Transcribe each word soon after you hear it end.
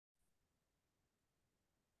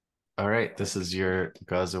All right, this is your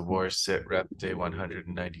Gaza War Sit Rep Day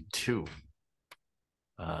 192.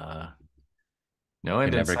 Uh, no I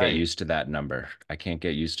end can in never get sight. used to that number. I can't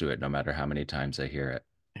get used to it no matter how many times I hear it.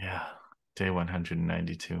 Yeah, Day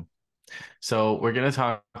 192. So we're going to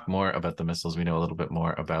talk more about the missiles. We know a little bit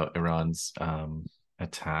more about Iran's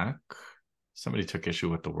attack. Somebody took issue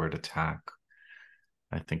with the word attack.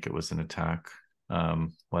 I think it was an attack,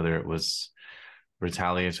 whether it was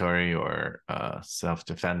retaliatory or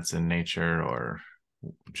self-defense in nature or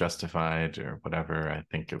justified or whatever. I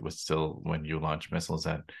think it was still when you launch missiles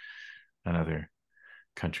at another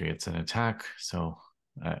country, it's an attack. So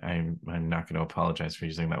I'm not going to apologize for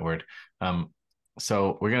using that word.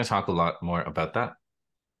 So we're going to talk a lot more about that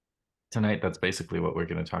tonight. That's basically what we're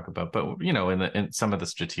going to talk about. But in some of the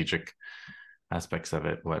strategic aspects of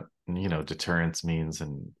it, what deterrence means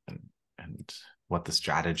and what the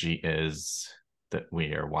strategy is that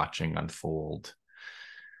we are watching unfold.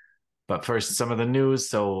 But first, some of the news.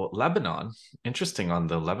 So Lebanon, interesting on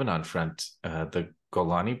the Lebanon front, the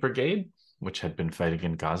Golani Brigade, which had been fighting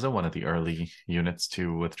in Gaza, one of the early units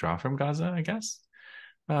to withdraw from Gaza, I guess,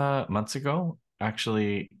 months ago,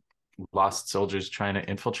 actually lost soldiers trying to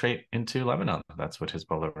infiltrate into Lebanon. That's what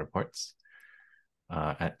Hezbollah reports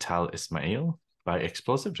at Tal Ismail by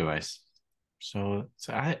explosive device.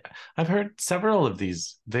 I've heard several of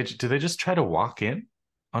these. Do they just try to walk in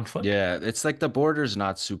on foot? Yeah, it's like the border's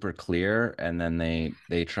not super clear, and then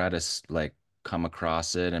they try to like come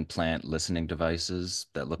across it and plant listening devices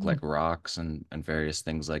that look Hmm. like rocks and various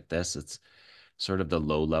things like this. It's sort of the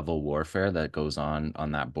low level warfare that goes on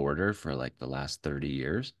that border for like the last 30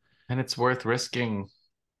 years. And it's worth risking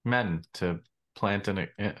men to plant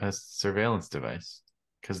a surveillance device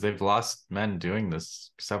because they've lost men doing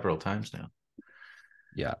this several times now.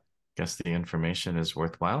 Yeah. Guess the information is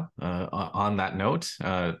worthwhile. On that note,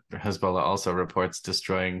 Hezbollah also reports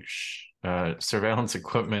destroying surveillance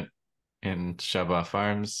equipment in Shaba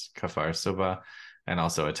Farms, Kafar Suba, and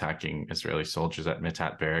also attacking Israeli soldiers at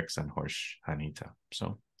Mitat Barracks and Horsh Hanita.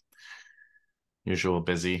 So, usual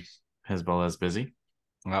busy. Hezbollah is busy.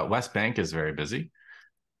 West Bank is very busy.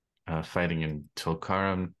 Fighting in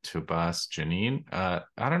Tulkarm, Tubas, Jenin.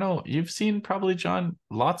 I don't know. You've seen probably, John,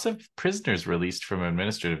 lots of prisoners released from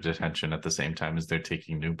administrative detention at the same time as they're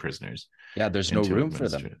taking new prisoners Yeah, there's no into room for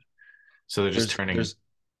them. administrative. So they're just There's turning there's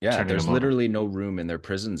yeah, turning there's them over. literally no room in their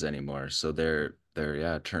prisons anymore. So they're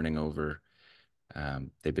yeah, turning over.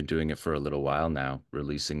 They've been doing it for a little while now,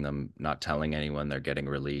 releasing them, not telling anyone they're getting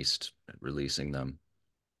released, releasing them.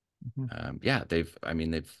 Mhm. Yeah, I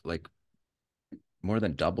mean, they've like more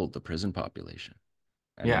than doubled the prison population.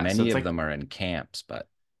 And Yeah, so many it's of like them are in camps, but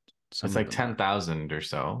some it's of like them are. 10,000 or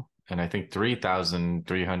so, and I think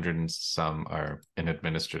 3,300 and some are in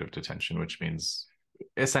administrative detention, which means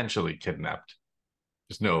essentially kidnapped.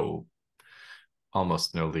 There's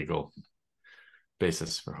almost no legal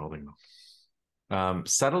basis for holding them.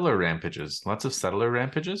 Settler rampages, lots of settler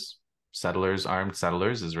rampages. Settlers, armed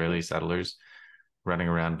settlers, Israeli settlers running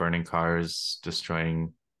around burning cars,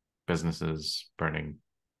 destroying businesses, burning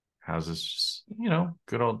houses.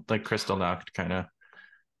 Good old like Kristallnacht kind of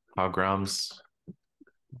pogroms.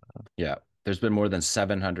 Yeah, there's been more than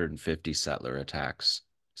 750 settler attacks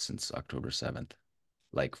since October 7th,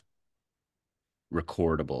 like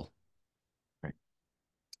recordable. Right.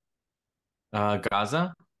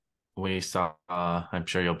 Gaza, we saw, I'm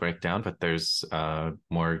sure you'll break down, but there's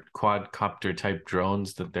more quadcopter type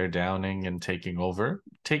drones that they're downing and taking over,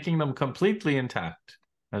 taking them completely intact,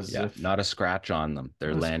 as Yeah, if not a scratch on them.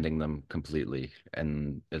 They're that's landing them completely.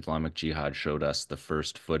 And Islamic Jihad showed us the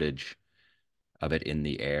first footage of it in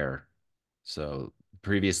the air. So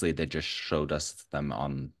previously they just showed us them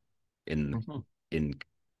on in Mhm. in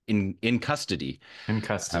in custody. In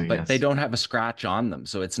custody, But they yes. don't have a scratch on them.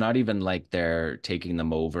 So it's not even like they're taking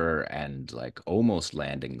them over and like almost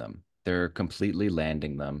landing them. They're completely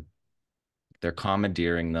landing them. They're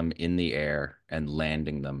commandeering them in the air and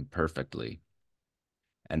landing them perfectly.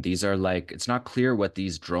 And these are like, it's not clear what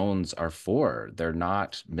these drones are for. They're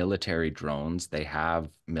not military drones. They have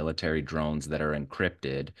military drones that are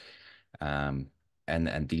encrypted. Um,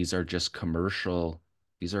 and these are just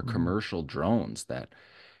these are Mhm. commercial drones that,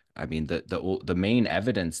 I mean, the main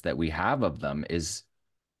evidence that we have of them is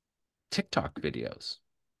TikTok videos.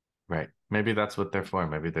 Right. Maybe that's what they're for.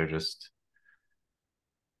 Maybe they're just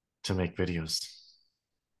to make videos.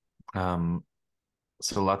 Um,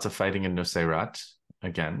 so lots of fighting in Nusayrat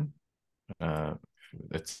again. Uh,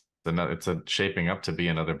 it's a shaping up to be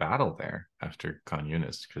another battle there after Khan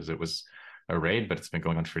Yunis because it was a raid, but it's been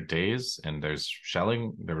going on for days and there's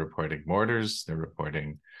shelling. They're reporting mortars. They're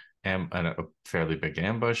reporting a fairly big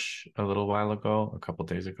ambush a little while ago, a couple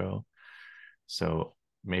days ago. So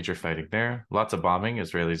major fighting there. Lots of bombing.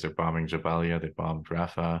 Israelis are bombing Jabalia. They bombed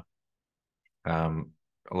Rafah. Um,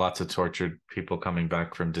 Lots of tortured people coming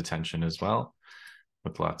back from detention as well,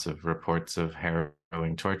 with lots of reports of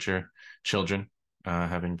harrowing torture. Children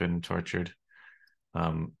having been tortured.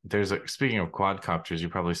 Speaking of quadcopters, you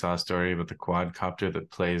probably saw a story about the quadcopter that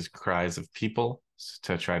plays cries of people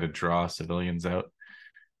to try to draw civilians out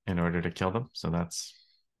in order to kill them. So that's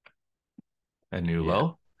a new Yeah.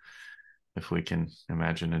 low. If we can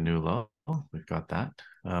imagine a new low, we've got that.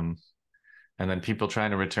 And then people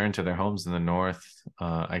trying to return to their homes in the north,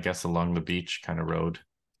 I guess along the beach kind of road,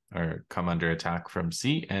 or come under attack from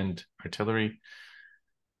sea and artillery.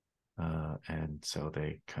 And so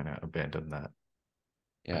they kind of abandoned that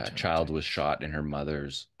Yeah, a child alternative was shot in her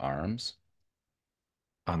mother's arms.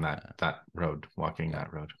 on Uh, that road, walking yeah,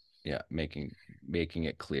 that road. yeah, making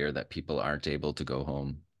it clear that people aren't able to go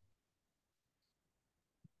home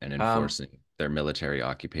and Um, enforcing their military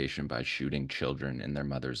occupation by shooting children in their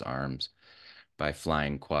mother's arms, by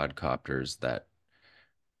flying quadcopters that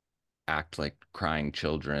act like crying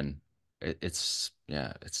children. It's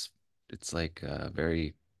yeah, it's like a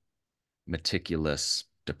very meticulous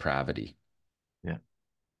depravity. yeah,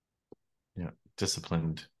 yeah,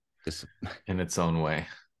 disciplined This in its own way.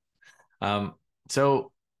 Um,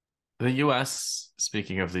 so the U.S.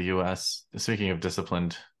 Speaking of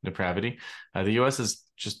disciplined depravity, the U.S. is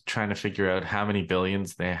just trying to figure out how many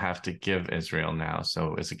billions they have to give Israel now.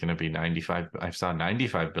 So is it going to be 95? I saw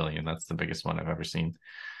 95 billion. That's the biggest one I've ever seen.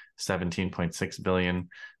 17.6 billion.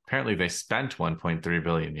 Apparently, they spent 1.3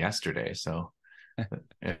 billion yesterday. So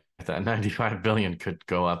if that 95 billion could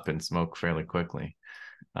go up in smoke fairly quickly.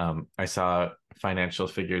 I saw financial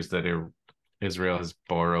figures that Israel has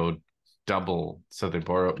borrowed double. So they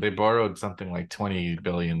borrowed something like 20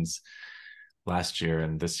 billions last year,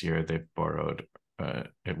 and this year they've borrowed.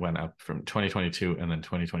 It went up from 2022, and then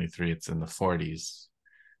 2023 it's in the 40s,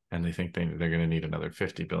 and they think they're going to need another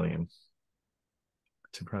 50 billion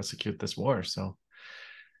to prosecute this war. So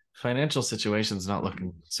financial situation's not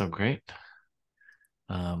looking so great.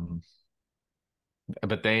 Um,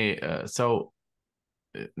 but they so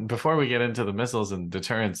before we get into the missiles and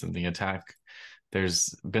deterrence and the attack,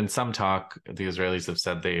 there's been some talk. The Israelis have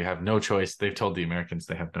said they have no choice. They've told the Americans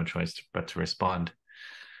they have no choice but to respond.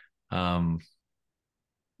 Um,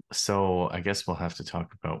 so I guess we'll have to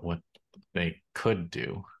talk about what they could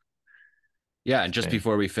do Yeah, and if just they,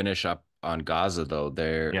 before we finish up on Gaza, though,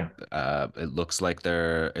 yeah, it looks like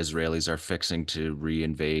their Israelis are fixing to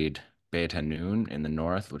reinvade Beit Hanun in the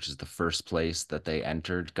north, which is the first place that they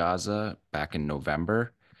entered Gaza back in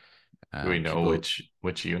November. do we know People,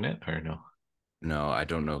 which unit or no? no, I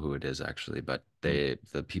don't know who it is actually, but Hmm.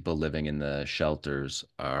 the people living in the shelters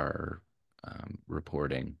are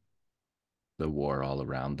reporting the war all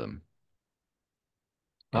around them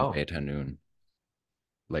in Oh, Beit Hanun,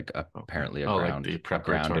 like okay. apparently Oh, like the a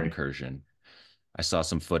ground preparatory. incursion. I saw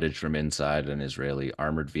some footage from inside an Israeli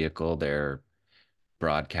armored vehicle. They're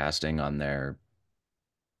broadcasting on their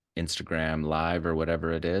Instagram live or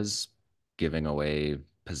whatever it is, giving away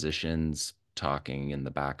positions, talking in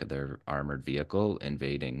the back of their armored vehicle,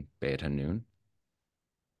 invading Beit Hanun.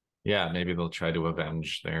 Yeah, maybe they'll try to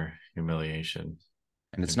avenge their humiliation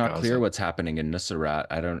And it's in not clear Gaza. what's happening in Nusrat.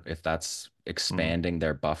 I don't if that's Hmm. expanding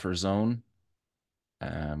their buffer zone,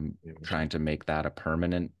 trying to make that a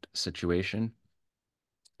permanent situation,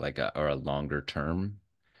 like or a longer term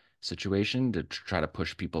situation to try to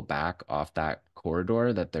push people back off that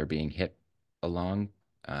corridor that they're being hit along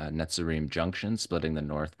Netzarim Junction, splitting the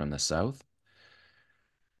north from the south.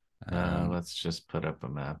 Um, Let's just put up a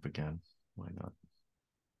map again. Why not?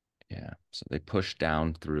 yeah, so they push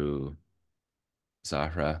down through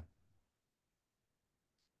Zahra.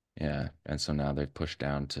 Yeah, and so now they've pushed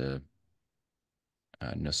down to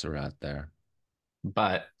Nusrat there.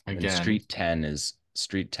 But And then again,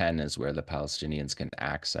 Street 10 is where the Palestinians can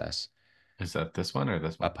access is that this one or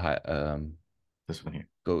this one? up high. This one here.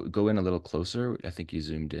 Go in a little closer. I think you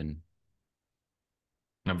zoomed in.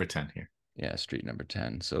 Number 10 here. Yeah, street number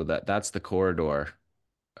 10. So that's the corridor.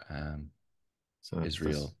 Um, So that's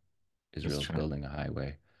Israel this Israel's chunk. building a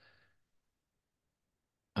highway.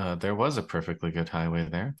 There was a perfectly good highway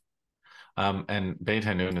there. And Beit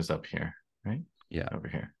Hanun is up here, right? Yeah, Over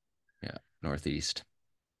here. yeah, northeast.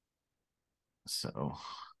 So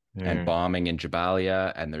And there, bombing in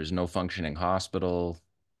Jabalia, and there's no functioning hospital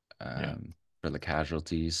yeah. for the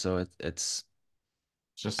casualties. So it's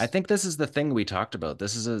I Just think this is the thing we talked about.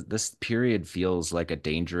 This period feels like a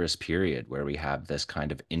dangerous period where we have this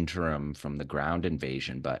kind of interim from the ground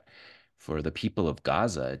invasion, but For the people of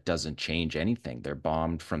Gaza, it doesn't change anything. They're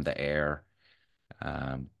bombed from the air.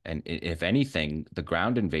 And if anything, the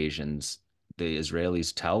ground invasions, the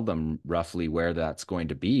Israelis tell them roughly where that's going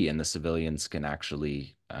to be, and the civilians can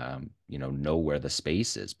actually, know where the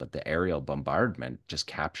space is. But the aerial bombardment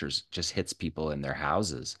just hits people in their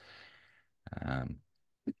houses. Um,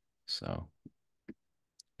 so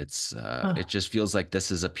it Huh. just feels like this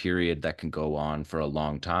is a period that can go on for a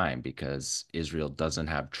long time because Israel doesn't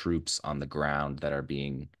have troops on the ground that are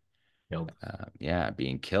Killed.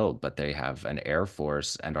 being killed, but they have an air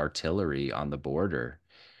force and artillery on the border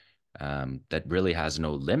that really has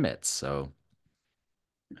no limits. So,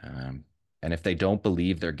 um, and if they don't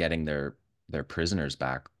believe they're getting their prisoners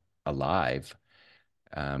back alive,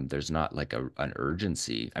 there's not like an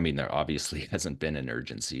urgency. I mean, there obviously hasn't been an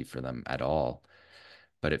urgency for them at all,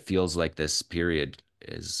 but it feels like this period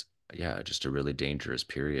is, yeah, just a really dangerous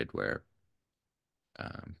period where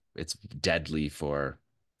it's deadly for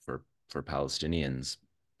Palestinians.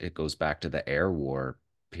 It goes back to the air war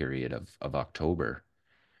period of October.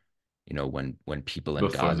 When people in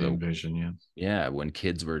Before the Gaza, invasion, yeah. yeah, when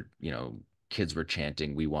kids were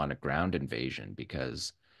chanting, "We want a ground invasion,"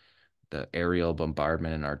 because the aerial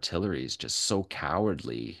bombardment and artillery is just so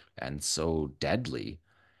cowardly and so deadly.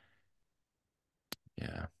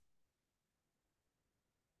 Yeah.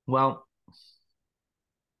 Well,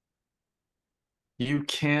 you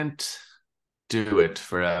can't do it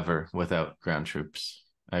forever without ground troops.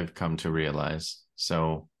 I've come to realize.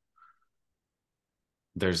 So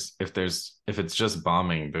if it's just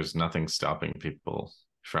bombing, there's nothing stopping people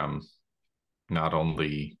from not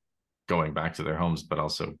only going back to their homes, but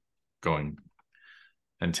also going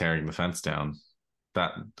and tearing the fence down.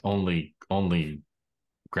 That only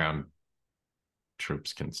ground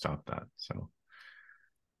troops can stop that. So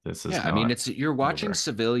this is Yeah, I mean, not it's you're watching over.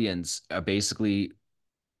 civilians basically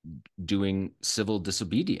doing civil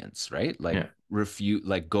disobedience, right? Like Yeah, refute,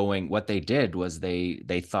 like going. What they did was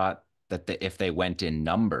they thought that if they went in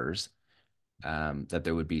numbers, that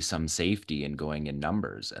there would be some safety in going in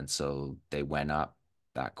numbers, and so they went up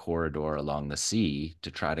that corridor along the sea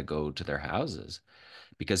to try to go to their houses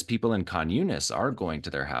because people in Khan Yunis are going to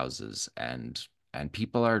their houses, and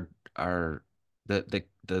people are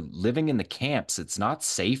the living in the camps. It's not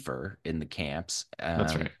safer in the camps,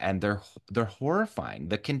 that's right. and they're horrifying.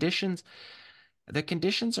 The conditions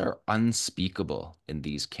are unspeakable in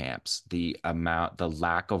these camps. The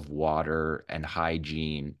lack of water and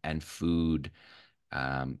hygiene and food,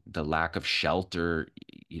 the lack of shelter,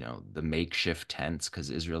 the makeshift tents, because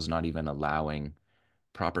Israel's not even allowing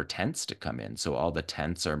proper tents to come in. So all the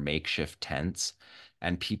tents are makeshift tents,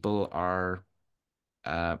 and people are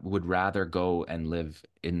would rather go and live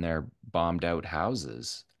in their bombed out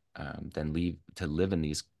houses than leave to live in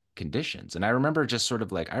these conditions. And I remember just sort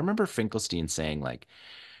of like I remember Finkelstein saying like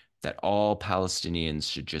that all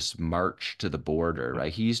Palestinians should just march to the border,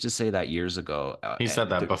 right? He used to say that years ago. He said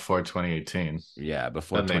that before 2018. Yeah,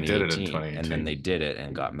 before Then they did it in 2018. And then they 2018. did it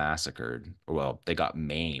and got massacred. Well, they got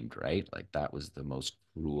maimed, right? Like that was the most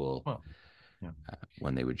cruel Well, yeah.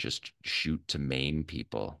 when they would just shoot to maim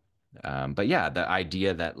people. But yeah, the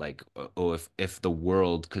idea that like, oh, if the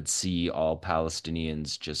world could see all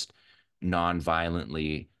Palestinians just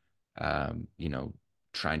non-violently, um, you know,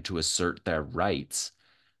 trying to assert their rights.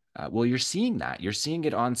 Well, you're seeing that. You're seeing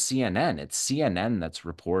it on CNN. It's CNN that's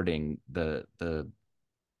reporting the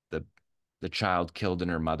the child killed in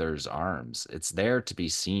her mother's arms. It's there to be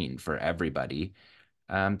seen for everybody,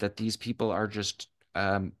 that these people are just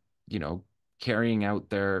you know carrying out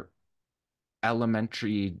their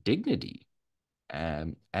elementary dignity,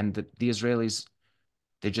 and the Israelis,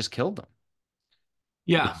 they just killed them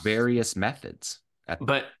Yeah, with various methods.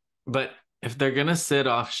 but but if they're gonna sit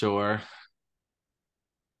offshore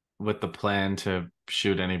with the plan to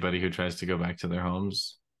shoot anybody who tries to go back to their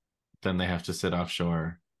homes, then they have to sit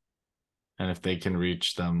offshore. And if they can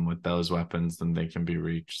reach them with those weapons, then they can be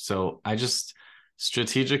reached. So I just,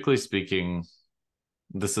 strategically speaking,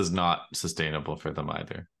 this is not sustainable for them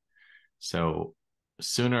either. So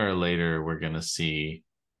sooner or later, we're going to see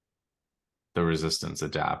the resistance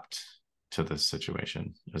adapt to this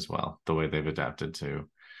situation as well, the way they've adapted to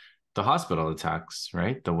the hospital attacks,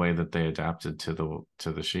 right? The way that they adapted to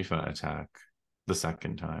the Shifa attack the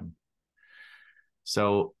second time.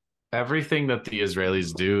 So everything that the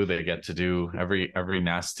Israelis do, they get to do every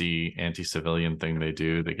nasty anti-civilian thing they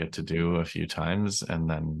do, they get to do a few times, and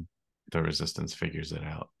then the resistance figures it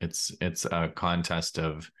out. It's a contest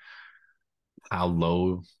of how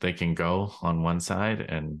low they can go on one side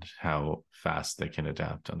and how fast they can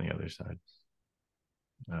adapt on the other side.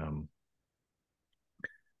 Um,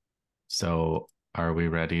 so are we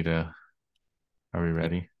ready to Are we Y-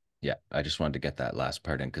 ready? Yeah, I just wanted to get that last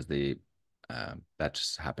part in because the that's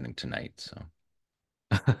just happening tonight, so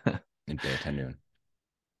in daytime noon.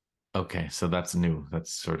 Okay, so that's new.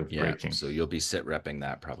 That's sort of Yeah, breaking. so you'll be sit repping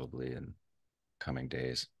that probably in coming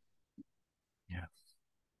days. Yeah.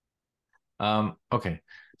 Okay.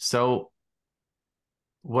 So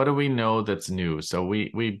what do we know that's new? So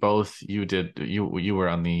we both you were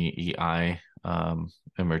on the EI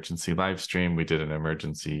emergency live stream. We did an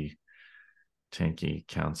emergency tanky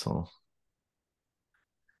council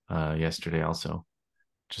yesterday also,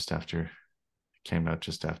 just after came out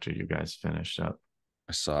just after you guys finished up.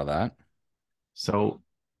 I saw that. So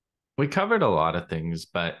we covered a lot of things,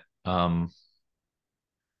 but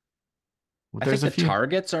I think there's a the few.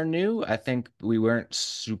 targets are new. I think we weren't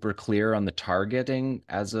super clear on the targeting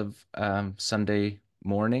as of Sunday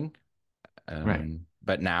morning. Right.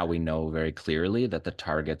 But now we know very clearly that the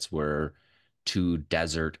targets were two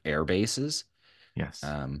desert air bases, Yes.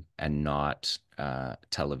 and not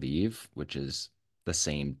Tel Aviv, which is the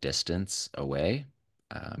same distance away,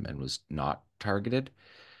 and was not targeted.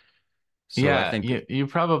 So I Yeah, think you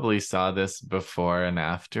probably saw this before and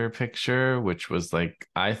after picture, which was like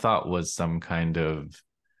I thought was some kind of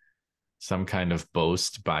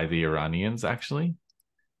boast by the Iranians, actually.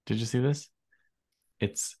 Did you see this?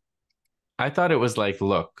 It's I thought it was like,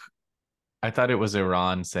 look, I thought it was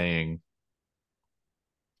Iran saying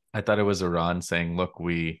I thought it was Iran saying, look,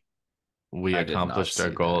 we I did not accomplished our see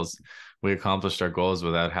that. goals. We accomplished our goals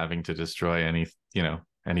without having to destroy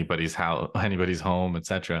anybody's house, anybody's home,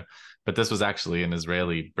 etc. But this was actually an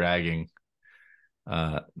Israeli bragging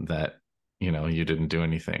that you didn't do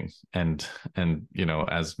anything, and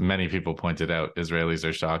as many people pointed out, Israelis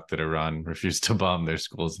are shocked that Iran refused to bomb their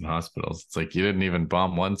schools and hospitals. It's like, you didn't even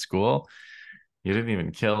bomb one school, you didn't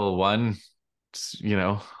even kill one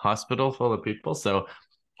hospital full of people. So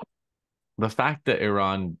the fact that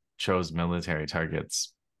Iran chose military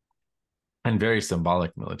targets, and very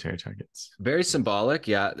symbolic military targets. Very symbolic.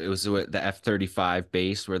 Yeah, it was the F-35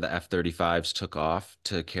 base where the F-35s took off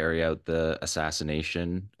to carry out the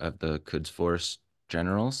assassination of the Quds Force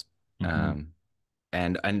generals. Mm-hmm. Um,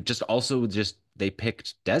 and just also just they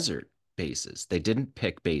picked desert bases. They didn't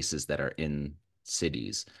pick bases that are in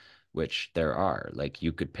cities, which there are. Like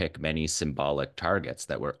you could pick many symbolic targets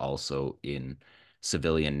that were also in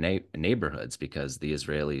civilian neighborhoods because the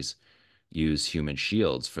Israelis use human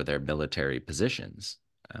shields for their military positions.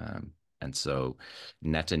 And so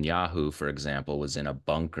Netanyahu, for example, was in a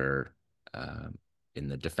bunker in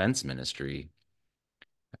the defense ministry,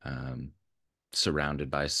 um, surrounded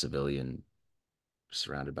by civilians.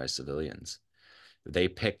 They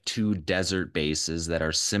picked two desert bases that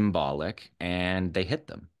are symbolic and they hit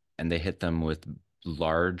them. And they hit them with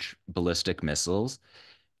large ballistic missiles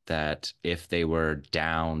that, if they were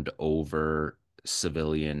downed over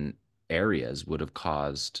civilian areas, would have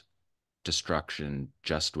caused destruction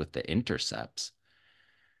just with the intercepts.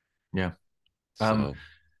 Yeah. um So,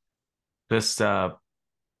 this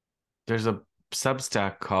there's a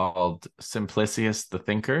Substack called Simplicius the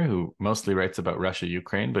Thinker, who mostly writes about Russia,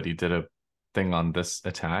 Ukraine, but he did a thing on this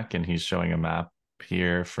attack, and he's showing a map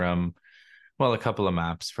here from, well, a couple of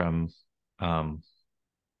maps from, um,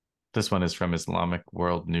 this one is from Islamic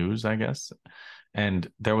World News, I guess. And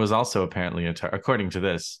there was also apparently, according to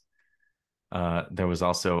this, there was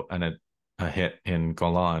also a hit in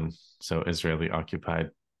Golan, so Israeli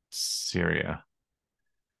occupied Syria,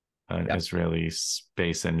 an yep. Israeli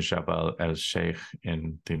base in Jabal el Sheikh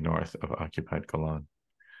in the north of occupied Golan.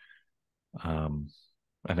 Um,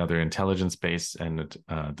 Another intelligence base, and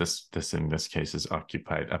this in this case is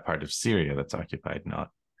occupied, a part of Syria that's occupied,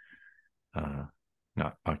 uh,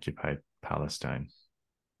 not occupied Palestine.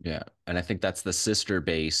 Yeah. And I think that's the sister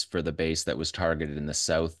base for the base that was targeted in the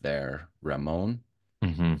south there, Ramon.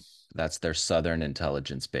 Mm-hmm. That's their southern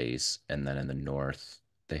intelligence base. And then in the north,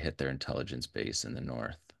 they hit their intelligence base in the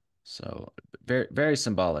north. So very, very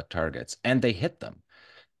symbolic targets. And they hit them,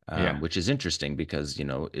 Yeah, which is interesting because,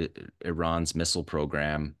 Iran's missile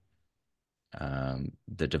program,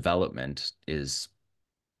 the development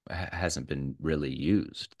hasn't been really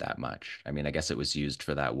used that much. I mean, I guess it was used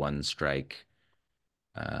for that one strike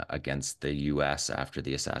against the U.S. after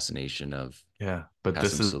the assassination of yeah, but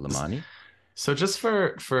this Qasem is Soleimani. so just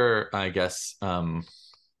for I guess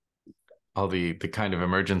all the kind of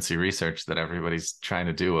emergency research that everybody's trying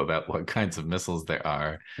to do about what kinds of missiles there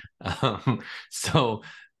are. So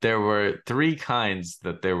there were three kinds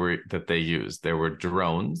that they used. There were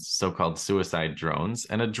drones, so-called suicide drones,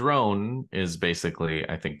 and a drone is basically,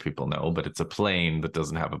 I think people know, but it's a plane that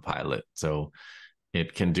doesn't have a pilot, so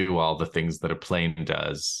it can do all the things that a plane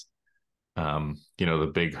does,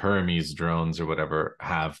 The big Hermes drones or whatever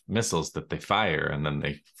have missiles that they fire and then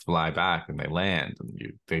they fly back and they land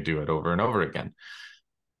and they do it over and over again.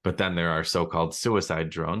 But then there are so-called suicide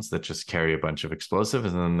drones that just carry a bunch of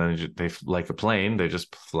explosives and then they like a plane, they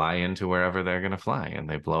just fly into wherever they're going to fly and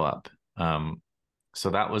they blow up. So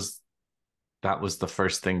that was the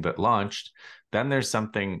first thing that launched. Then there's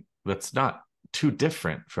something that's not too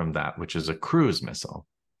different from that, which is a cruise missile.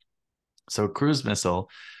 So a cruise missile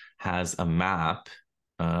has a map.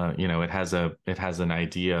 It has an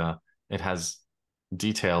idea. It has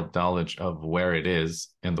detailed knowledge of where it is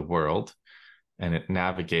in the world, and it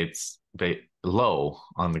navigates low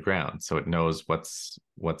on the ground, so it knows what's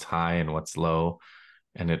high and what's low,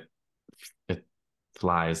 and it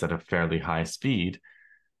flies at a fairly high speed,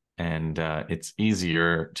 and it's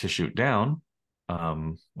easier to shoot down,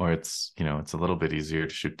 or it's a little bit easier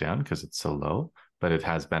to shoot down because it's so low, but it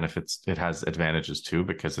has benefits. It has advantages too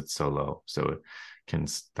because it's so low. So it can.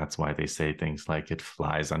 That's why they say things like it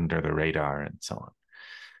flies under the radar and so on.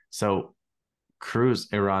 So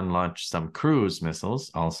Iran launched some cruise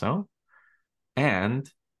missiles also, and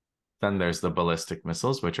then there's the ballistic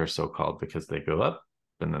missiles, which are so called because they go up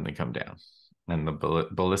and then they come down. And the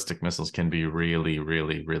ballistic missiles can be really,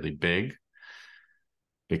 really, really big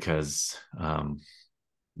because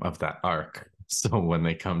of that arc. So when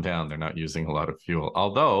they come down, they're not using a lot of fuel.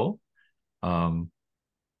 Although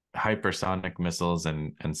hypersonic missiles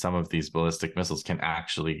and some of these ballistic missiles can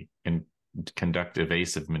actually conduct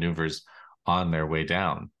evasive maneuvers on their way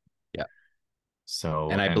down. Yeah. So,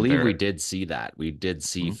 And I and believe we they're did see that. We did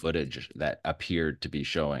see footage that appeared to be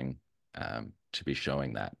showing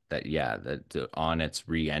that yeah, that on its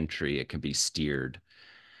re-entry, it can be steered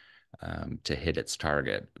to hit its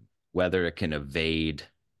target. Whether it can evade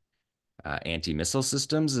anti-missile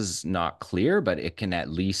systems is not clear, but it can at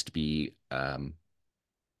least be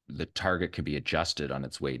the target can be adjusted on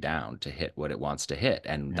its way down to hit what it wants to hit,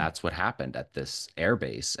 and yeah, that's what happened at this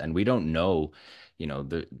airbase. And we don't know,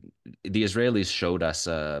 the Israelis showed us,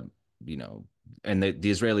 you know, and the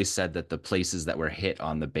Israelis said that the places that were hit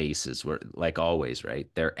on the bases were, like always, right?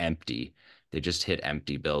 They're empty. They just hit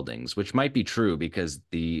empty buildings, which might be true because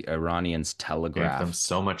the Iranians gave them telegraphed.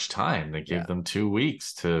 so much time. They Yeah, gave them 2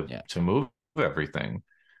 weeks to yeah. to move everything.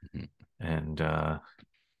 Mhm. And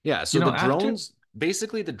Yeah, so the after drones,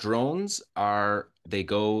 basically the drones are they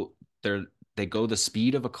go the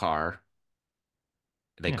speed of a car.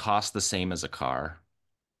 They yeah. cost the same as a car.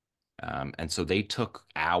 And so they took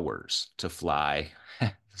hours to fly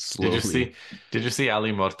Did you slowly. see did you see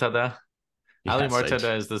Ali Mortada? Ali Yes,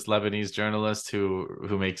 Mortada is this Lebanese journalist who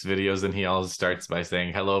makes videos, and he always starts by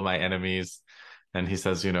saying, "Hello, my enemies." And he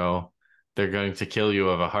says, they're going to kill you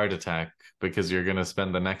of a heart attack because you're going to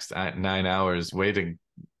spend the next 9 hours waiting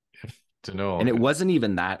to and know. it wasn't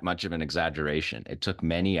even that much of an exaggeration. It took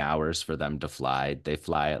many hours for them to fly. They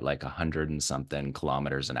fly at like 100 and something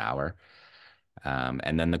kilometers an hour.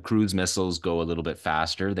 And then the cruise missiles go a little bit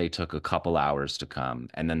faster. They took a couple hours to come.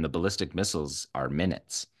 And then the ballistic missiles are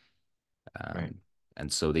minutes. Right. Um,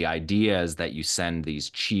 and so the idea is that you send these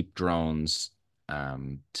cheap drones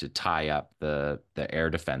to tie up the air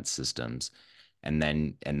defense systems, and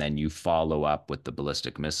then you follow up with the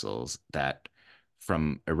ballistic missiles that,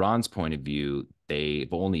 from Iran's point of view,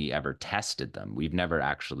 they've only ever tested them. We've never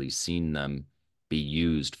actually seen them be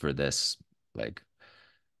used for this. Like,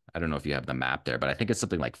 I don't know if you have the map there, but I think it's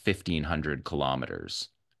something like 1,500 kilometers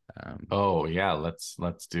um, Oh, yeah, let's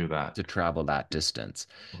do that. to travel that distance.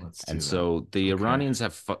 Let's And do that. so the Okay. Iranians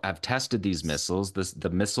have tested these missiles. The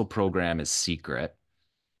missile program is secret,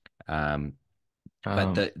 um,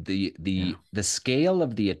 but Um, the yeah. the scale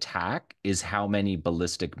of the attack is how many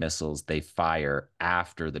ballistic missiles they fire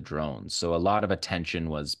after the drones. So a lot of attention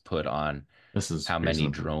was put on This is how many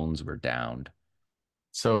reasonable. drones were downed.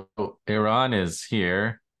 So Iran is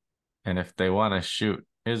here, and if they want to shoot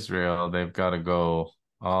Israel, they've got to go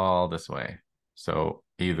all this way. So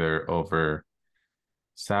either over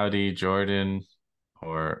Saudi, Jordan,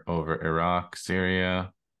 or over Iraq,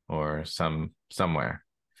 Syria, or somewhere.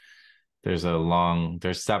 There's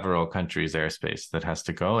several countries' airspace that has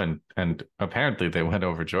to go, and apparently they went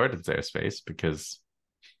over Jordan's airspace because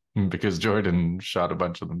Jordan shot a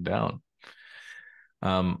bunch of them down.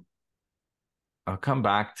 Um, I'll come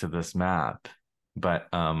back to this map, but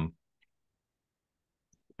I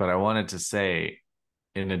wanted to say,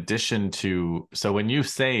 in addition to, so when you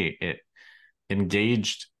say it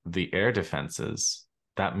engaged the air defenses,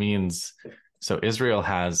 that means, so Israel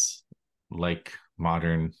has like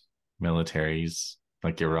modern militaries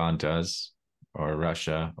like Iran does, or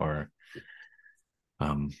Russia, or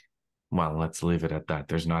um well, let's leave it at that.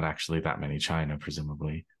 There's not actually that many. China,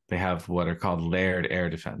 presumably. they have what are called layered air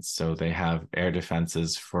defense. So they have air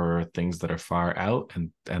defenses for things that are far out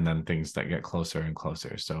and then things that get closer and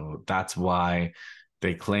closer. So that's why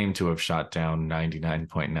they claim to have shot down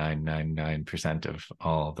 99.999% of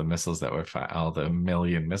all the missiles that were all the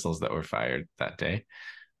million missiles that were fired that day.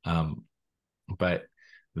 But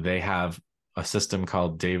they have a system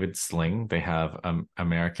called David Sling. They have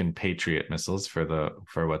American Patriot missiles for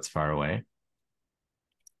what's far away,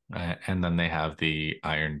 and then they have the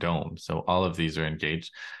Iron Dome. So all of these are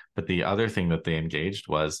engaged. But the other thing that they engaged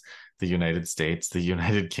was the United States, the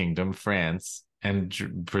United Kingdom, France,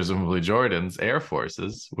 and presumably Jordan's air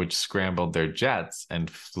forces, which scrambled their jets and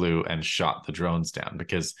flew and shot the drones down.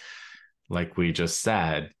 Because, like we just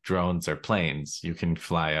said, drones are planes. You can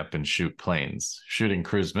fly up and shoot planes. Shooting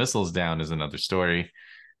cruise missiles down is another story.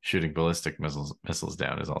 Shooting ballistic missiles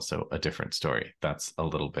down is also a different story. That's a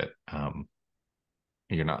little bit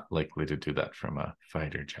you're not likely to do that from a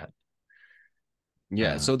fighter jet.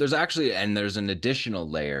 Yeah, Uh, so there's an additional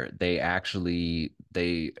layer. They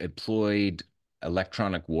employed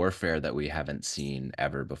electronic warfare that we haven't seen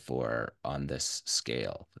ever before on this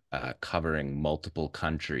scale, covering multiple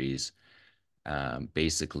countries.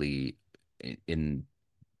 Basically, in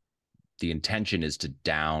the intention is to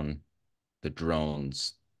down the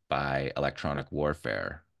drones by electronic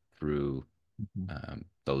warfare through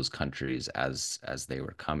those countries as they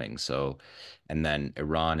were coming. So, and then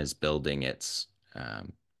Iran is building its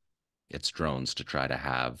drones to try to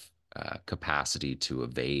have capacity to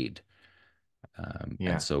evade. And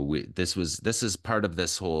yeah. so this is part of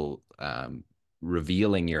this whole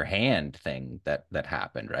revealing your hand thing that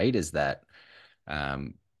happened, right? Is that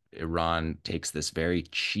um, Iran takes this very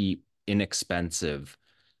cheap, inexpensive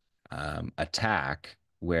attack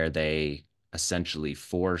where they essentially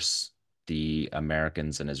force the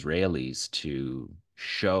Americans and Israelis to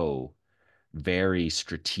show very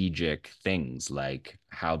strategic things like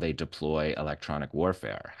how they deploy electronic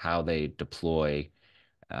warfare, how they deploy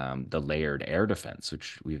the layered air defense,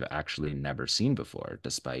 which we've actually never seen before,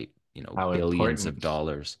 despite How billions important of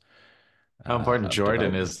dollars how important of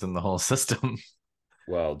Jordan development. is in the whole system.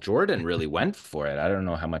 Well, Jordan really went for it. I don't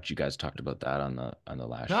know how much you guys talked about that on the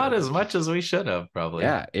last show, Not but as much as we should have, probably.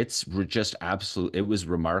 yeah, just absolute. It was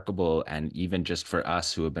remarkable, and even just for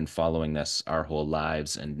us who have been following this our whole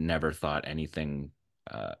lives and never thought anything,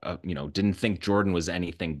 didn't think Jordan was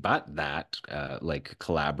anything but that, like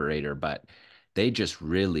collaborator. But they just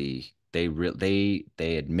really, they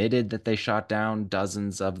admitted that they shot down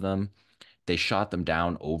dozens of them. They shot them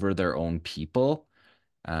down over their own people.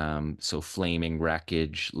 So flaming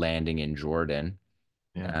wreckage landing in Jordan.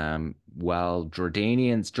 Yeah. While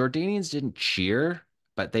Jordanians didn't cheer,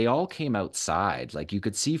 but they all came outside. Like you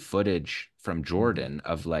could see footage from Mhm. Jordan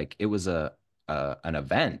of like it was an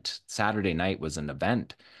event. Saturday night was an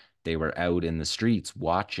event. They were out in the streets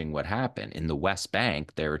watching what happened. In the West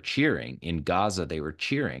Bank, they were cheering. In Gaza, they were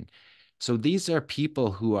cheering. So these are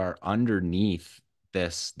people who are underneath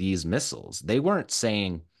these missiles. They weren't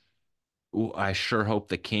saying, "Ooh, I sure hope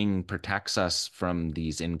the king protects us from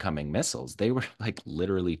these incoming missiles." They were like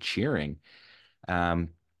literally cheering. Um,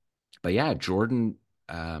 but yeah, Jordan,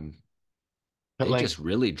 But they just like,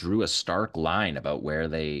 really drew a stark line about where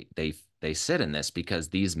they sit in this because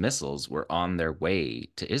these missiles were on their way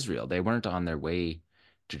to Israel. They weren't on their way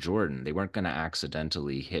to Jordan. They weren't going to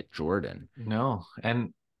accidentally hit Jordan. no.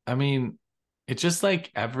 And I mean, it's just like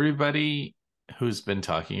everybody who's been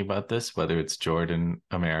talking about this, whether it's Jordan,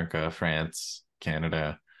 America, France,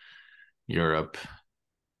 Canada, Europe,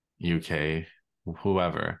 UK,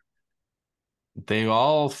 whoever, they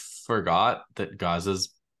all forgot that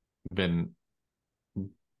Gaza's been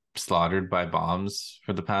slaughtered by bombs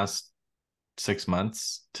for the past 6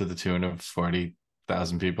 months to the tune of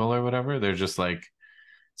 40,000 people or whatever. They're just like,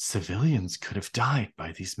 civilians could have died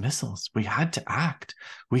by these missiles. We had to act.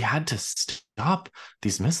 We had to stop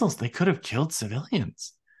these missiles. They could have killed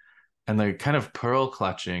civilians. And they're kind of pearl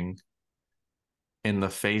clutching in the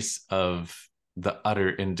face of the utter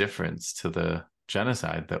indifference to the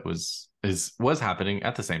genocide that was happening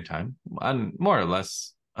at the same time, more or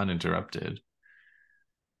less uninterrupted.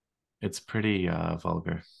 It's pretty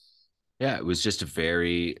vulgar. Yeah, it was just a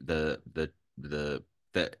very the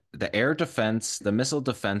air defense, the missile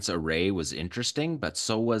defense array was interesting, but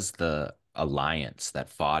so was the alliance that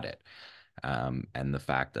fought it. And the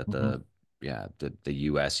fact that Mm-hmm. the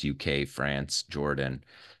US, UK, France, Jordan,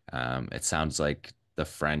 it sounds like the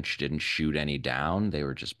French didn't shoot any down. They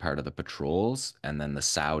were just part of the patrols. And then the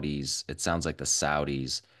Saudis, it sounds like the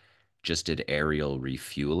Saudis just did aerial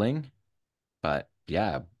refueling. But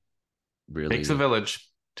yeah, Takes a really, village.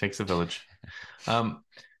 Takes a village. Um,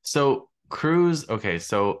 so Cruz, okay,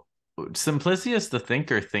 so Simplicius the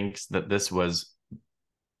Thinker thinks that this was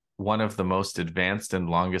one of the most advanced and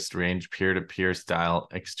longest range peer-to-peer style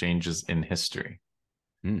exchanges in history.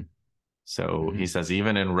 Mm. So he Mm. says,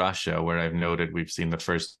 even in Russia, where I've noted we've seen the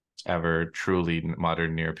first ever truly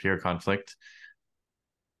modern near peer conflict,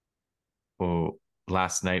 well,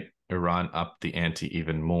 last night Iran upped the ante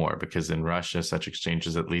even more because in Russia, such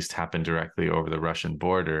exchanges at least happen directly over the Russian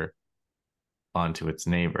border onto its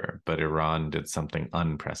neighbor. But Iran did something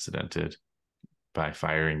unprecedented by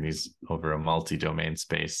firing these over a multi domain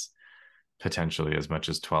space, potentially as much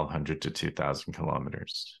as 1,200 to 2,000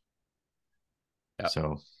 kilometers. Yeah.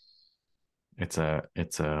 So it's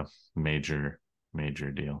a major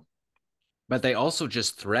deal. But they also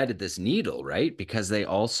just threaded this needle, right? Because they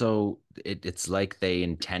also it's like they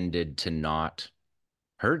intended to not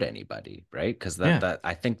hurt anybody, right? Because Yeah. that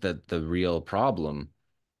I think that the real problem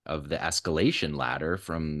of the escalation ladder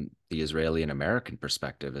from the Israeli and American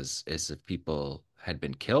perspective is if people had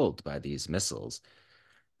been killed by these missiles,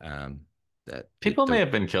 um, that People may the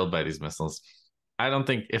have been killed by these missiles. I don't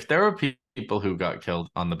think if there were people who got killed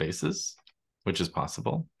on the bases, which is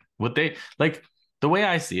possible, would they like the way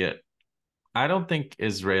I see it? I don't think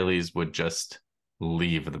Israelis would just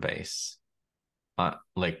leave the base,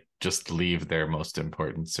 like just leave their most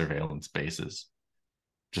important surveillance bases,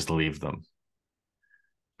 just leave them.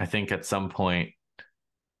 I think at some point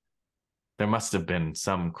there must have been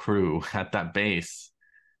some crew at that base,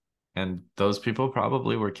 and those people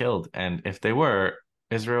probably were killed. And if they were,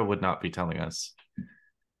 Israel would not be telling us.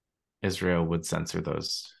 Israel would censor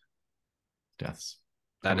those deaths.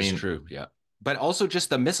 I that is mean, true, yeah. But also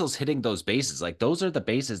just the missiles hitting those bases, like those are the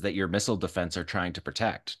bases that your missile defense are trying to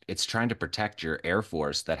protect. It's trying to protect your air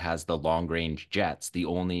force that has the long range jets, the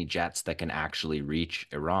only jets that can actually reach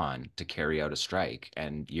Iran to carry out a strike,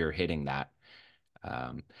 and you're hitting that.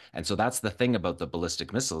 And so that's the thing about the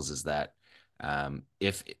ballistic missiles is that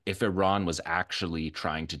if Iran was actually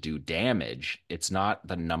trying to do damage, it's not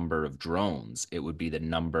the number of drones; it would be the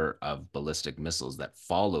number of ballistic missiles that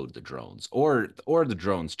followed the drones, or the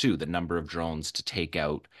drones too, the number of drones to take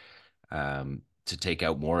out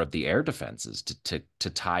more of the air defenses, to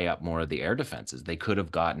tie up more of the air defenses. They could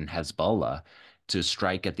have gotten Hezbollah to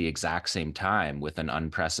strike at the exact same time with an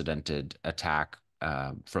unprecedented attack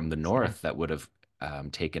from the sure. north that would have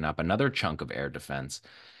taken up another chunk of air defense.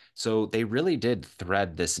 So they really did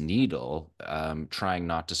thread this needle, trying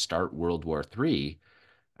not to start World War III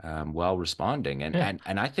while responding. And Yeah.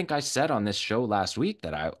 and I think I said on this show last week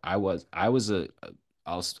that I was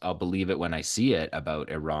I'll believe it when I see it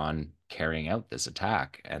about Iran carrying out this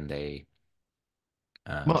attack, and they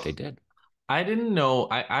Well, did. I didn't know.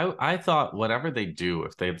 I thought whatever they do,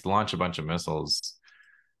 if they launch a bunch of missiles,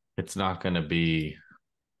 it's not going to be,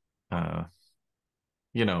 uh,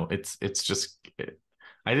 it's just.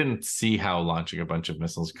 I didn't see how launching a bunch of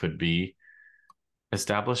missiles could be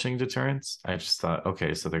establishing deterrence. I just thought,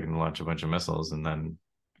 okay, so they're going to launch a bunch of missiles, and then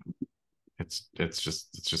it's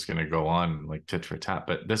just going to go on like tit for tat.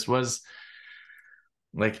 But this was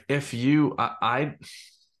like if you, I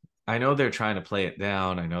know they're trying to play it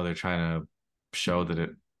down. I know they're trying to show that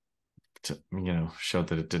it show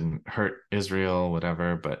that it didn't hurt Israel,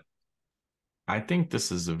 whatever. But I think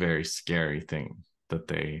this is a very scary thing that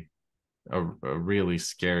a really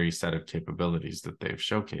scary set of capabilities that they've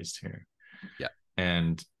showcased here. Yeah,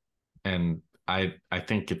 And I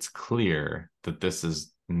think it's clear that this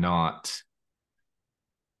is not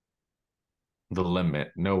the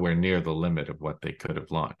limit, nowhere near the limit of what they could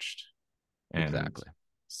have launched. And exactly.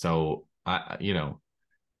 so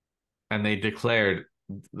and they declared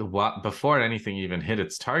what before anything even hit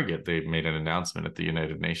its target, they made an announcement at the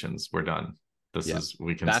United Nations. We're done. This Yeah. is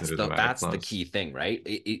we consider the matter That's the key closed. thing, right?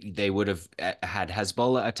 They would have had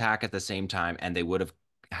Hezbollah attack at the same time, and they would have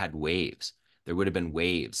had waves. There would have been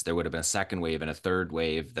waves. There would have been a second wave and a third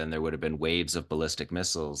wave. Then there would have been waves of ballistic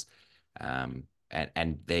missiles, and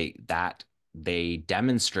they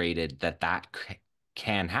demonstrated that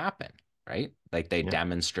can happen, right? Like they Yeah.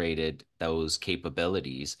 demonstrated those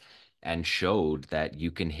capabilities and showed that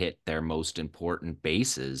you can hit their most important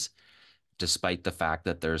bases despite the fact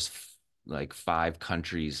that there's like five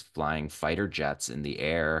countries flying fighter jets in the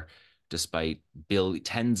air, despite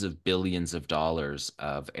tens of billions of dollars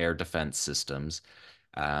of air defense systems,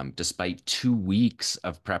 despite 2 weeks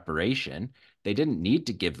of preparation. They didn't need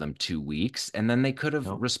to give them 2 weeks, and then they could have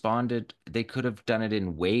No. responded. They could have done it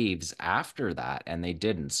in waves after that, and they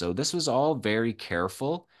didn't. So this was all very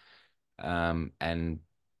careful. And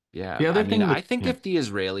yeah, The I other mean, thing I that think yeah. if the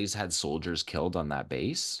Israelis had soldiers killed on that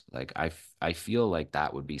base, like I feel like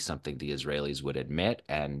that would be something the Israelis would admit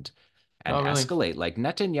and Oh, really? escalate. Like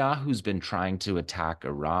Netanyahu's been trying to attack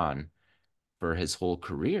Iran for his whole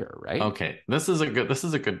career, right? Okay. This is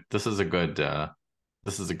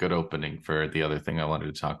a good opening for the other thing I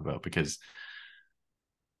wanted to talk about because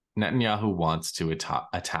Netanyahu wants to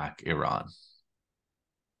attack Iran.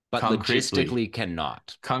 But Concretely, logistically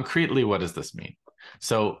cannot. concretely, what does this mean?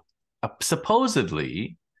 So,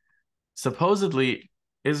 supposedly,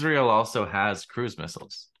 Israel also has cruise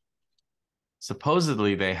missiles.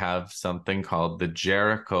 Supposedly, they have something called the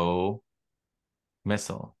Jericho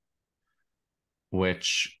missile,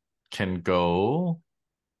 which can go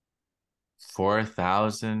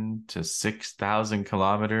 4,000 to 6,000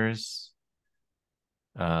 kilometers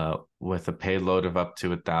with a payload of up to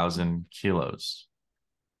 1,000 kilos.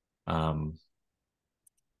 Um,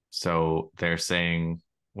 so they're saying,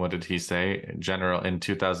 what did he say? General in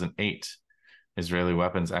 2008, Israeli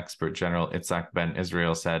weapons expert General Itzhak Ben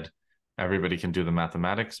Israel said, everybody can do the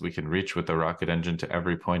mathematics. We can reach with a rocket engine to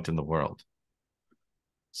every point in the world.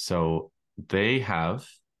 So they have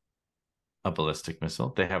a ballistic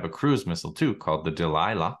missile. They have a cruise missile too, called the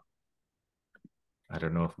Delilah. I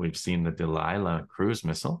don't know if we've seen the Delilah cruise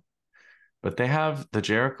missile, but they have the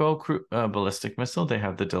Jericho ballistic missile. They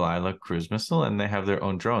have the Delilah cruise missile, and they have their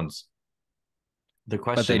own drones. The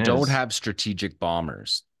But they question don't is, have strategic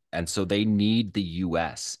bombers. And so they need the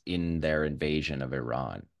US in their invasion of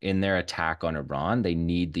Iran. In their attack on Iran, they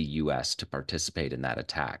need the US to participate in that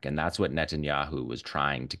attack. And that's what Netanyahu was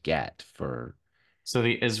trying to get for. so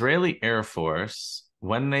the Israeli Air Force,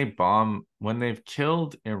 when they've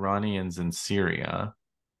killed Iranians in Syria,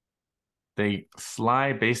 they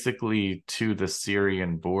fly basically to the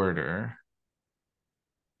Syrian border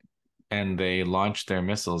and they launch their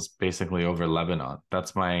missiles basically over Lebanon.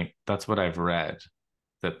 That's what I've read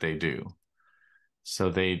that they do. So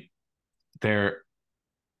they're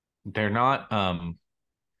they're not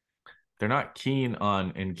they're not keen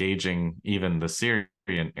on engaging even the Syrian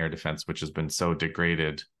air defense, which has been so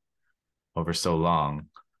degraded over so long.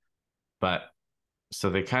 But so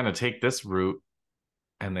they kind of take this route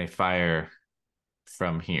and they fire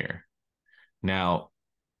from here. Now,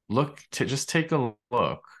 just take a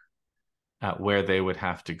look at where they would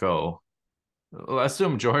have to go.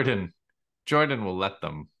 Assume Jordan will let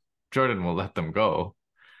them Jordan will let them go.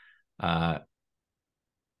 Uh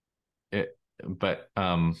but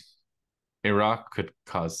Iraq could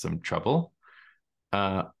cause some trouble.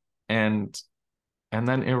 Uh and and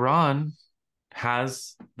then Iran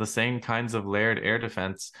has the same kinds of layered air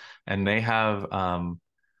defense, and they have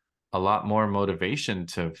a lot more motivation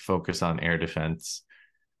to focus on air defense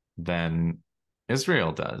than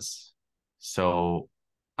Israel does. So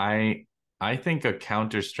I I think a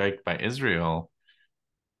counterstrike by Israel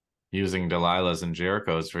using Delilahs and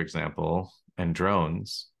Jerichos, for example, and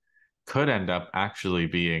drones could end up actually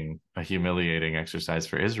being a humiliating exercise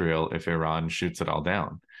for Israel if Iran shoots it all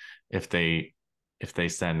down. If they if they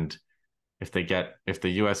send if the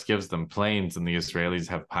US gives them planes and the Israelis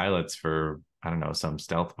have pilots for, I don't know, some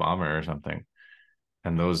stealth bomber or something,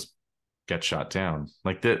 and those get shot down.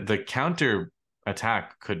 Like the counter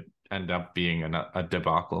attack could end up being a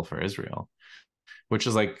debacle for Israel, which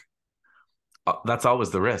is like that's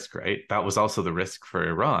always the risk, right? That was also the risk for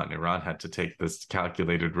Iran. Iran had to take this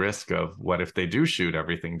calculated risk of what if they do shoot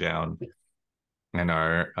everything down, and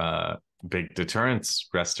our big deterrence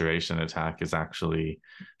restoration attack is actually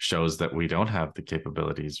shows that we don't have the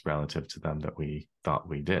capabilities relative to them that we thought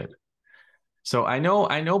we did. So I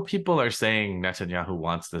know people are saying Netanyahu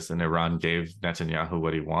wants this and Iran gave Netanyahu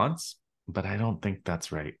what he wants, but I don't think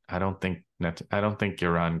that's right. I don't think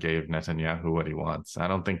Iran gave Netanyahu what he wants. I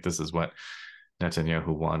don't think this is what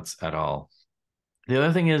Netanyahu wants at all. The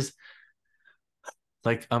other thing is,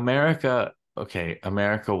 like, America, okay,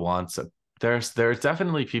 America wants there's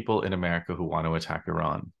definitely people in America who want to attack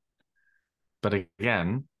Iran. But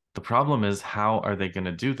again, the problem is, how are they going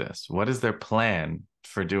to do this? What is their plan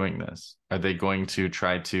for doing this? Are they going to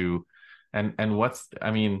try to, and what's, I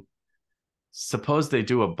mean, suppose they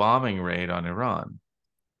do a bombing raid on Iran,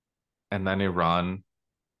 and then Iran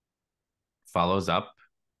follows up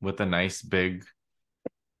with a nice big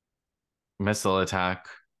missile attack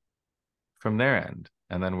from their end.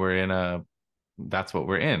 And then that's what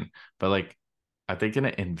we're in. But like, are they going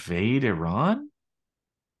to invade Iran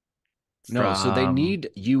No, so they from, need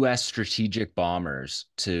US strategic bombers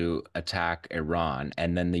to attack Iran.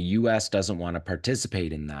 And then the US doesn't want to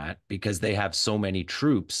participate in that because they have so many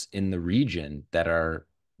troops in the region that are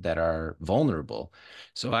vulnerable.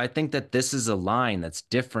 So I think that this is a line that's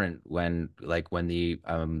different when the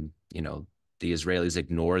the Israelis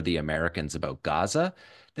ignore the Americans about Gaza.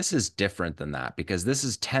 This is different than that because this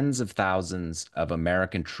is tens of thousands of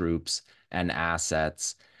American troops and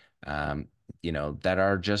assets, um, that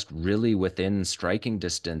are just really within striking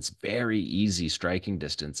distance, very easy striking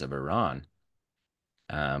distance of Iran.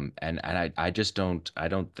 And I just don't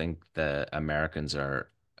think the Americans are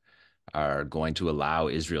going to allow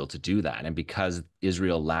Israel to do that. And because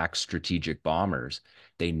Israel lacks strategic bombers,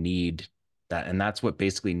 they need that. And that's what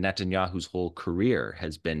basically Netanyahu's whole career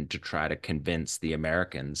has been, to try to convince the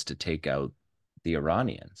Americans to take out the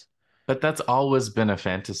Iranians. But that's always been a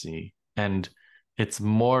fantasy. And it's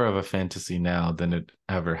more of a fantasy now than it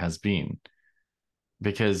ever has been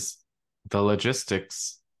because the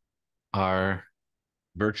logistics are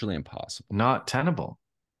Virtually impossible. not tenable.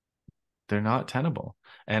 They're not tenable.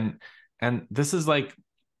 And this is like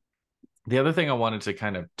the other thing I wanted to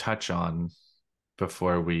kind of touch on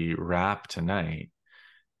before we wrap tonight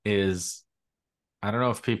is I don't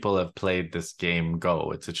know if people have played this game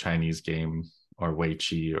Go. It's a Chinese game, or Wei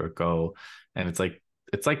Chi or Go, and it's like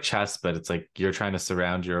chess, but it's like you're trying to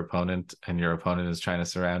surround your opponent and your opponent is trying to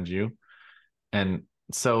surround you. And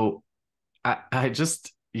so I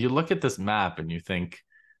just you look at this map and you think,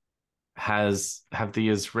 have the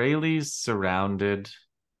Israelis surrounded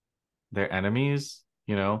their enemies,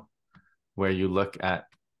 where you look at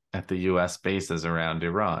the US bases around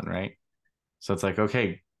Iran, right? So it's like,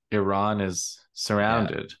 okay, Iran is Yeah,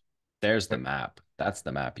 surrounded. there's the map. That's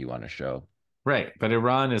the map you want to show. Right, but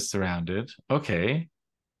Iran is surrounded. Okay,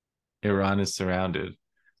 Iran is surrounded.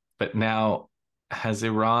 But now has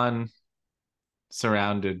Iran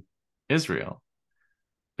surrounded Israel?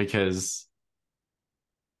 Because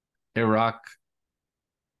Iraq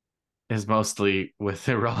is mostly with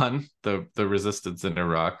Iran, the resistance in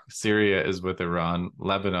Iraq. Syria is with Iran.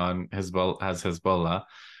 Lebanon has Hezbollah.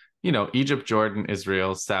 Egypt, Jordan,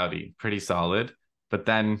 Israel, Saudi, pretty solid. But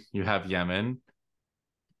then you have Yemen,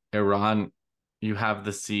 Iran, you have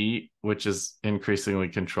the sea, which is increasingly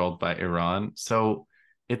controlled by Iran. So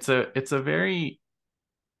it's a it's a very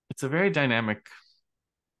it's a very dynamic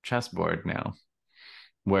chessboard now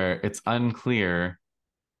where it's unclear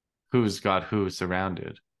who's got who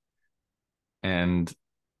surrounded and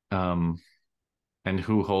um and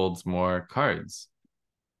who holds more cards.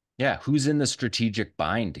 Yeah, who's in the strategic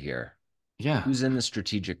bind here? Yeah. Who's in the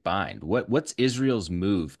strategic bind? What's Israel's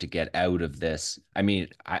move to get out of this? I mean,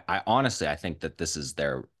 I honestly I think that this is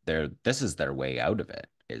their way out of it.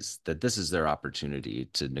 Is that this is their opportunity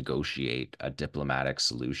to negotiate a diplomatic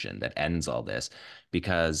solution that ends all this,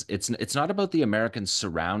 because it's not about the Americans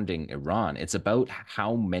surrounding Iran. It's about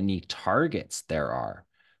how many targets there are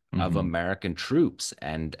of Hmm. American troops,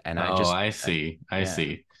 and I Oh, just I see. I yeah.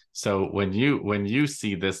 see. So when you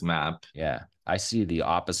see this map, Yeah, I see the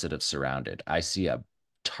opposite of surrounded. I see a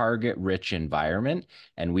target-rich environment,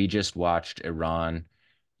 and we just watched Iran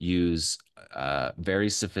use a very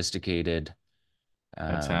sophisticated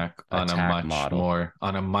attack attack model.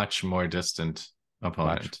 on a much more distant Much,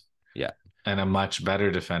 opponent yeah, and a much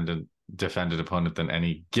better defended opponent than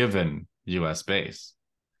any given US base.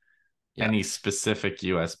 yeah, Any specific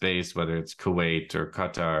US base, whether it's Kuwait or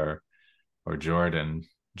Qatar or Jordan.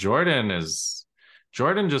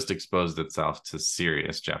 Jordan just exposed itself to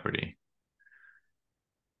serious jeopardy.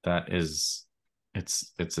 That is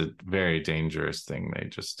it's a very dangerous thing they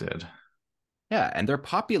just did. yeah. And their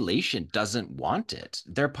population doesn't want it.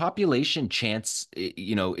 Their population chants,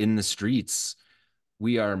 in the streets,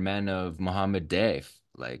 "We are men of Muhammad Day."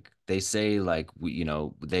 Like they say, like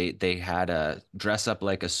they had a dress up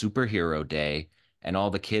like a superhero day, and all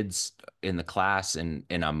the kids in the class in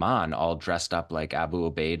Amman all dressed up like Abu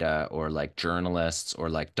Ubaidah, or like journalists, or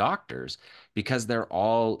like doctors, because they're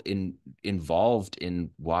all involved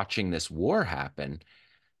in watching this war happen.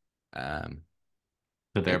 Um,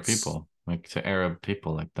 To their it's people, like to Arab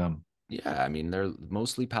people like them. Yeah, I mean they're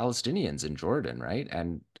mostly Palestinians in Jordan, right?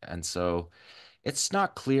 And so it's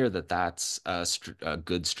not clear that that's a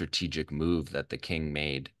good strategic move that the king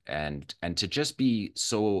made, and to just be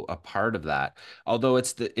so a part of that, although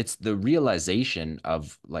it's the realization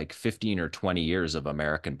of like 15 or 20 years of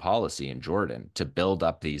American policy in Jordan to build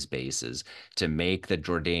up these bases, to make the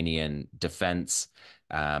Jordanian defense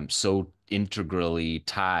so integrally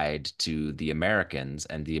tied to the Americans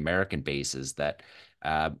and the American bases that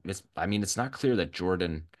I mean, it's not clear that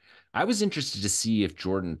Jordan. I was interested to see if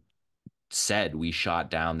Jordan said we shot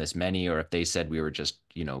down this many, or if they said we were just,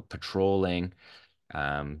 patrolling.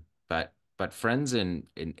 But friends in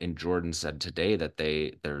Jordan said today that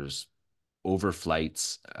there's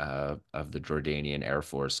overflights of the Jordanian Air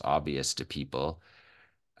Force obvious to people.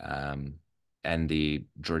 Um, and the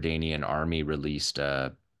Jordanian army released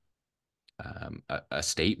a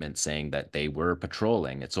statement saying that they were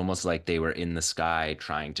patrolling. It's almost like they were in the sky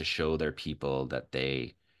trying to show their people that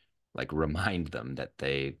they like remind them that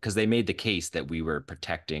because they made the case that we were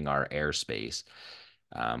protecting our airspace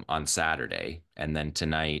on Saturday. And then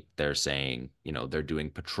tonight they're saying, they're doing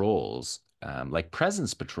patrols, like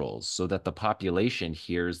presence patrols, so that the population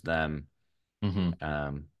hears them. Hmm.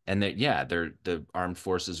 And that, yeah, they're the armed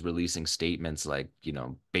forces releasing statements like,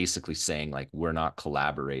 basically saying like, we're not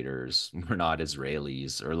collaborators, we're not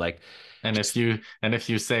Israelis, or like, just, And if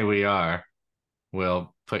you say we are,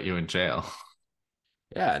 we'll put you in jail.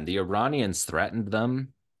 yeah. And the Iranians threatened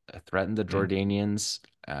them, threatened the Yeah, Jordanians.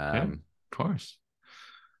 yeah, of course.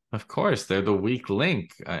 Of course, they're the weak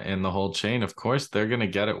link in the whole chain. Of course, they're going to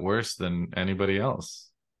get it worse than anybody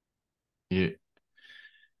else. You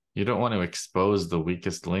you don't want to expose the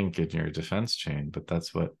weakest link in your defense chain, but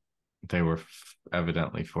that's what they were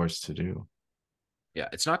evidently forced to do. Yeah,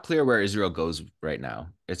 it's not clear where Israel goes right now.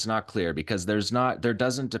 It's not clear because there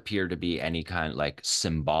doesn't appear to be any kind of like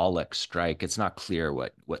symbolic strike. It's not clear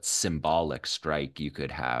what symbolic strike you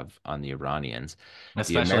could have on the Iranians. The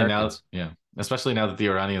Especially now, Americans, yeah, especially now that the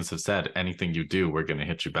Iranians have said anything you do, we're going to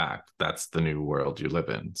hit you back. That's the new world you live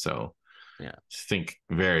in. So yeah. think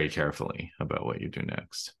very carefully about what you do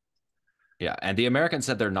next. Yeah, and the Americans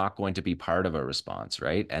said they're not going to be part of a response,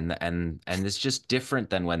 right? And it's just different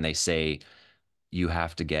than when they say you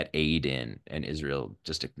have to get aid in and Israel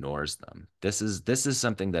just ignores them. This is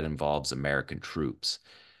something that involves American troops.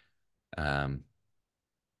 Um,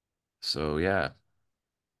 so yeah,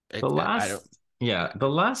 The I don't. last, yeah, the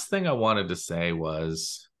last thing I wanted to say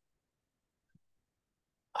was,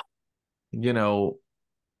 you know,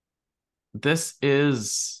 this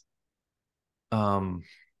is um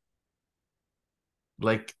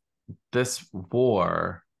like this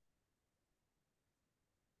war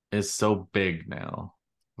is so big now.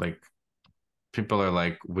 Like people are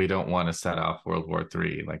like, we don't want to set off World War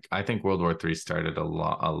III. Like I think World War III started a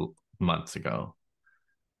lot months ago.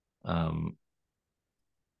 Um,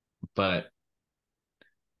 but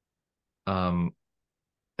um,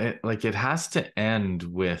 it has to end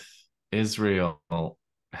with Israel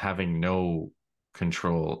having no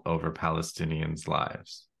control over Palestinians'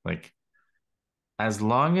 lives. Like as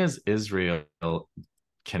long as Israel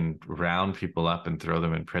can round people up and throw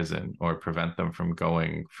them in prison or prevent them from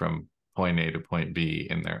going from point A to point B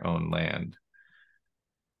in their own land,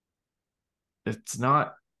 it's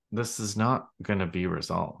not, this is not going to be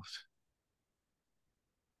resolved.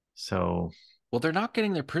 So, Well, they're not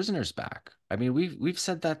getting their prisoners back. I mean, we've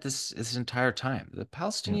said that this entire time. The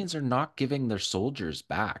yeah, Palestinians are not giving their soldiers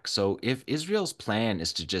back. So if Israel's plan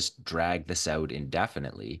is to just drag this out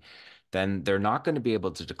indefinitely, then they're not going to be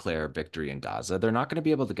able to declare victory in Gaza. They're not going to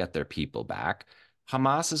be able to get their people back.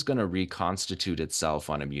 Hamas is going to reconstitute itself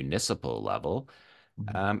on a municipal level.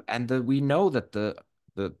 And we know that the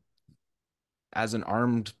as an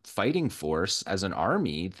armed fighting force, as an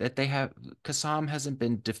army, that they have Qassam hasn't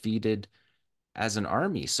been defeated as an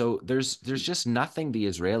army. So there's just nothing the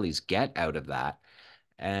Israelis get out of that.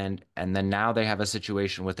 And then now they have a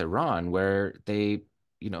situation with Iran where they,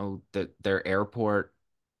 their airport,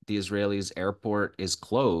 the Israelis' airport is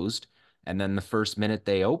closed. And then the first minute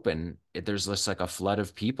they open, there's just like a flood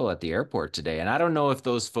of people at the airport today. And I don't know if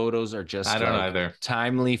those photos are I just don't like either.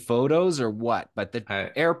 timely photos or what, but the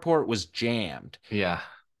I, airport was jammed. yeah,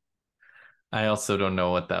 I also don't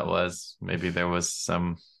know what that was. Maybe there was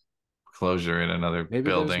some closure in another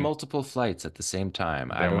Maybe there's building. multiple flights at the same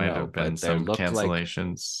time. I There don't might know, have been but there some looked like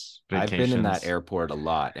cancellations, I've been in that vacations. airport a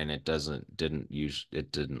lot and it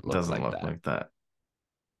didn't look Doesn't like look that. like that.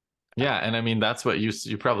 Yeah, and I mean that's what you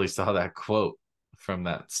probably saw that quote from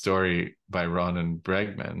that story by Ron and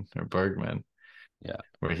Bregman or Bergman, Yeah.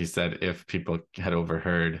 where he said if people had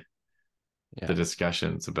overheard the Yeah.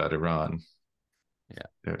 discussions about Iran, Yeah.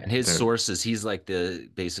 they're, And his they're sources, he's like the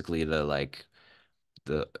basically the like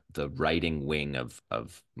the writing wing of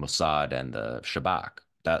Mossad and the Shabak.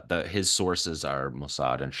 That the his sources are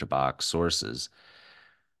Mossad and Shabak sources,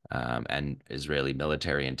 and Israeli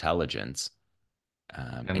military intelligence.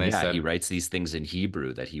 and And they yeah, he said, writes these things in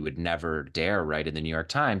Hebrew that he would never dare write in the New York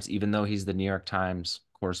Times, even though he's the New York Times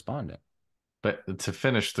correspondent. but to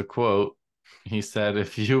finish the quote, he said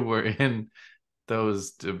if you were in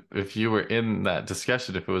those if you were in that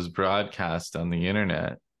discussion, if it was broadcast on the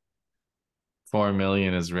internet, 4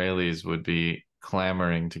 million Israelis would be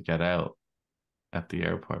clamoring to get out at the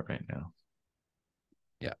airport right now.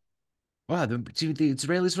 Yeah. Wow, dude, the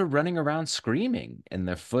Israelis were running around screaming, and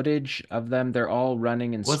the footage of them, they're all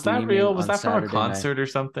running and Was that screaming real? Was on that from a Saturday night. concert or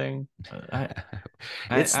something? I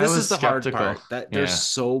It's I this was is the hard skeptical. part that there's Yeah.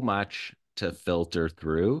 so much. to filter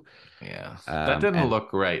through. Yeah, that didn't And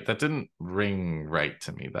look right. That didn't ring right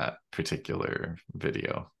to me, that particular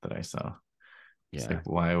video that I saw. It's yeah, like,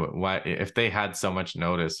 why, if they had so much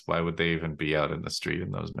notice, why would they even be out in the street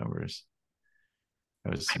in those numbers? I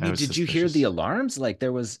I mean, was did you hear the suspicious. alarms? Like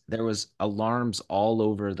there was alarms all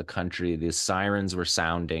over the country. The sirens were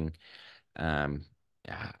sounding. Um,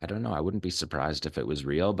 yeah, I don't know. I wouldn't be surprised if it was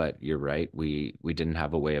real, but you're right. We didn't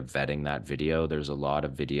have a way of vetting that video. There's a lot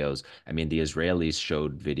of videos. I mean, the Israelis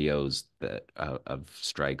showed videos that of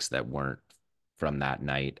strikes that weren't from that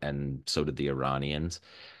night, and so did the Iranians.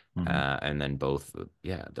 Hmm. And then both,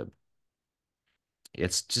 yeah,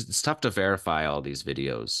 it's tough to verify all these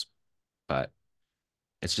videos, but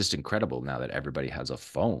it's just incredible now that everybody has a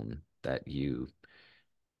phone that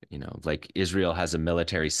like Israel has a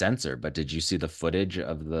military sensor, but did you see the footage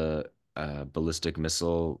of the ballistic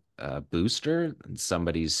missile booster? And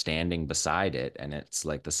somebody's standing beside it, and it's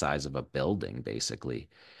like the size of a building, basically.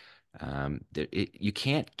 You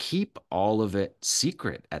can't keep all of it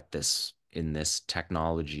secret in this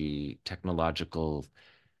technological,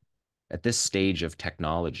 at this stage of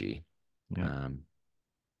technology. Yeah. Um,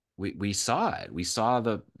 we saw it. We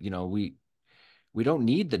saw we don't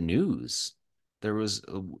need the news. There was,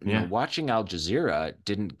 Yeah. watching Al Jazeera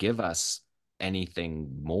didn't give us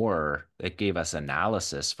anything more. It gave us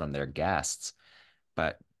analysis from their guests,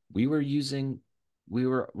 but we were using, we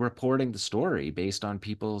were reporting the story based on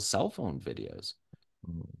people's cell phone videos.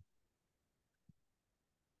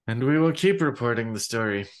 And we will keep reporting the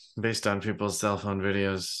story based on people's cell phone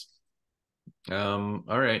videos.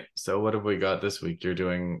 All right. So what have we got this week? You're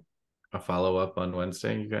doing a follow-up on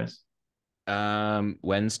Wednesday, you guys?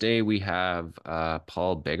 Wednesday, we have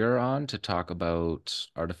Paul Bigger on to talk about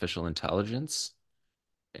artificial intelligence.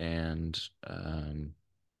 And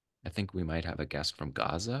I think we might have a guest from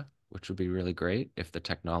Gaza, which would be really great if the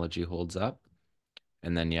technology holds up.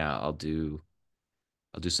 And then yeah, I'll do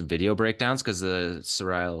some video breakdowns because the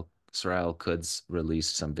Soraya Kuds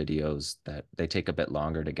released some videos that they take a bit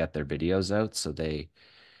longer to get their videos out. So they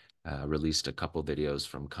released a couple videos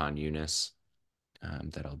from Khan Yunis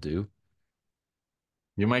that I'll do.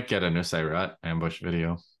 You might get a Nusayrat ambush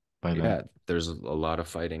video by then. Yeah, there's a lot of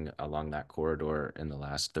fighting along that corridor in the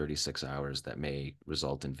last 36 hours that may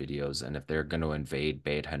result in videos. And if they're going to invade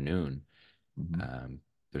Beit Hanun, Mhm. um,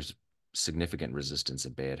 there's significant resistance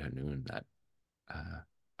at Beit Hanun that uh,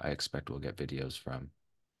 I expect we'll get videos from.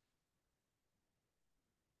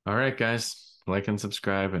 All right, guys. Like and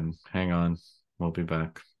subscribe and hang on. We'll be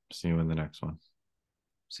back. See you in the next one.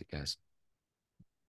 See you guys.